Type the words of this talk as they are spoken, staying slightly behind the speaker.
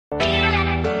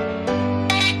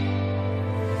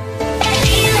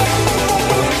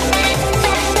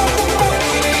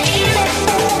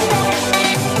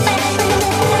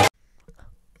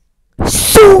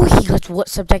guys,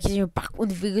 what's up, Diecastcarplays? You're back with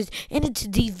the videos, and in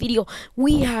today's video,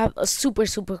 we have a super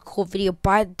cool video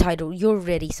by the title you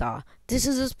already saw. This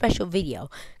is a special video,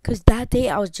 because that day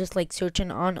I was just like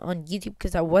searching on YouTube,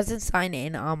 because I wasn't signed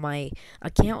in on my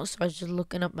account, so I was just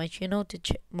looking up my channel to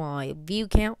check my view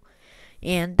count,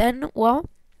 and then, well,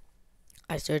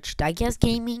 I searched Diecast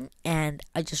Gaming, and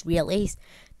I just realized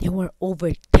there were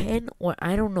over 10, or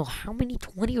I don't know how many,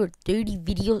 20 or 30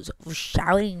 videos of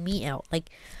shouting me out. Like,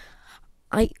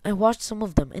 I watched some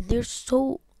of them, and they're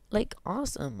so, like,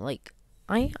 awesome. Like,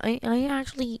 I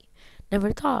actually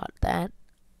never thought that,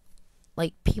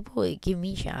 like, people would give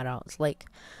me shout-outs. Like,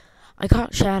 I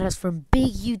got shout-outs from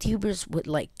big YouTubers with,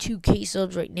 like, 2K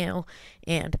subs right now,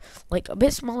 and, like, a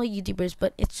bit smaller YouTubers,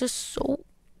 but it's just so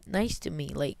nice to me.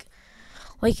 Like,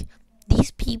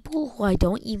 these people who I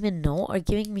don't even know are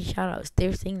giving me shout-outs.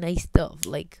 They're saying nice stuff,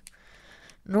 like,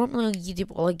 normally on YouTube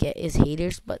all I get is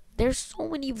haters, but there's so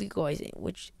many of you guys,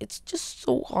 which it's just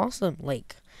so awesome.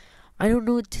 Like, I don't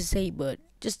know what to say, but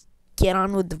just get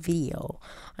on with the video.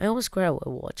 I almost cried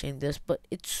while watching this, but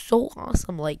it's so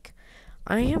awesome. Like,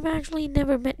 I have actually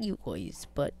never met you guys,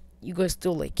 but you guys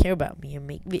still like care about me and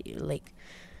make video. Like,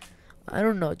 I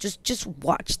don't know, just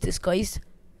watch this, guys.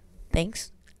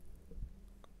 Thanks.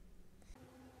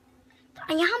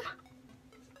 I am.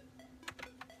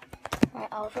 Right,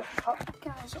 I'll just pop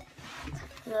guys up.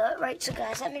 Right, so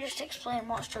guys, let me just explain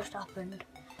what's just happened.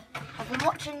 I've been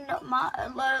watching my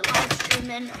live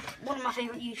streaming one of my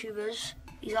favourite YouTubers.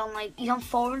 He's on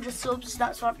 400 subs.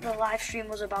 That's what the live stream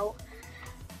was about.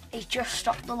 He's just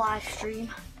stopped the live stream.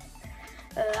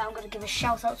 I'm gonna give a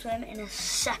shout out to him in a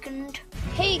second.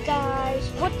 Hey guys,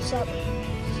 what's up?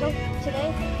 So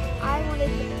today I wanted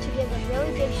to give a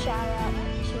really big shout out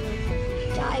to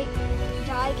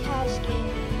Diecast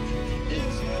Gaming.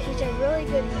 He's a really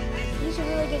good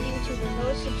YouTuber.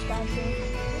 Go subscribe to him.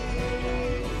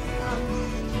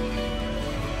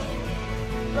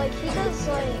 He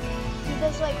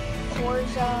does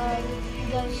Forza, he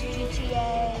does GTA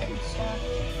and stuff.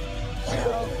 So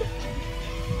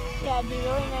yeah, it'd be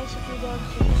really nice if you go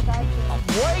subscribe to him. I'm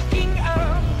waking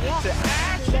up to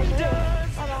action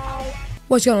dust. Bye-bye.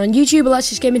 What's going on YouTube?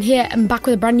 Alexis Gaming here and back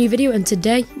with a brand new video, and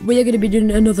today we are going to be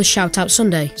doing another shout out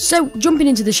Sunday. So jumping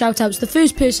into the shout outs, the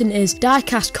first person is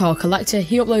Diecast Car Collector.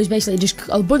 He uploads basically just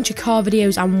a bunch of car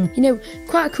videos and, you know,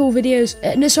 quite cool videos.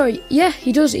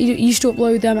 He does. He used to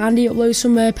upload them, and he uploads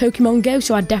some Pokemon Go,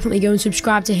 so I'd definitely go and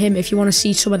subscribe to him if you want to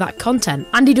see some of that content.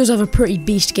 And he does have a pretty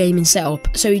beast gaming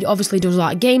setup, so he obviously does a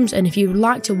lot of games, and if you would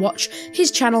like to watch his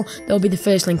channel, there'll be the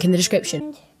first link in the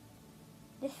description.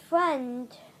 This friend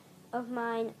of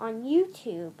mine on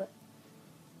YouTube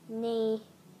named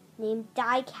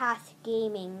Diecast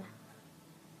Gaming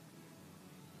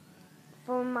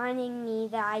for reminding me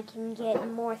that I can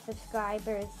get more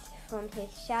subscribers from his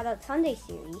Shoutout Sunday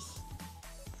series.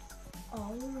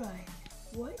 Alright,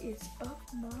 what is up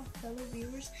my fellow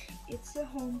viewers? It's your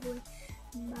homeboy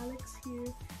Alex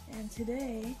here, and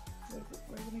today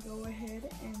we're gonna go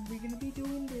ahead and we're gonna be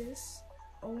doing this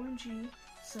OMG.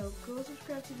 So go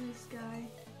subscribe to this guy.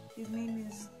 His name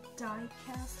is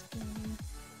Diecast Gaming,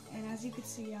 and as you can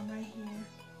see, I'm right here.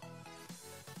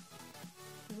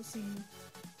 You'll see me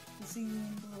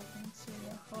in the little thing. So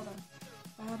yeah, hold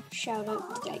on. Shout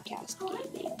out to Diecast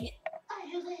Gaming.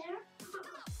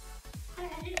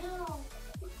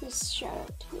 Just shout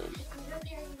out to him.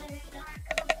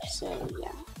 So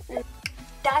yeah.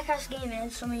 Diecast Gaming,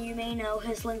 some of you may know,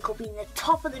 his link will be in the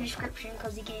top of the description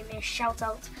because he gave me a shout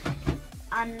out,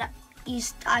 and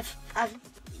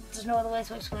there's no other way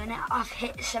to explain it. I've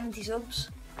hit 70 subs,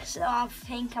 so I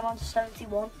think I'm on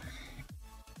 71.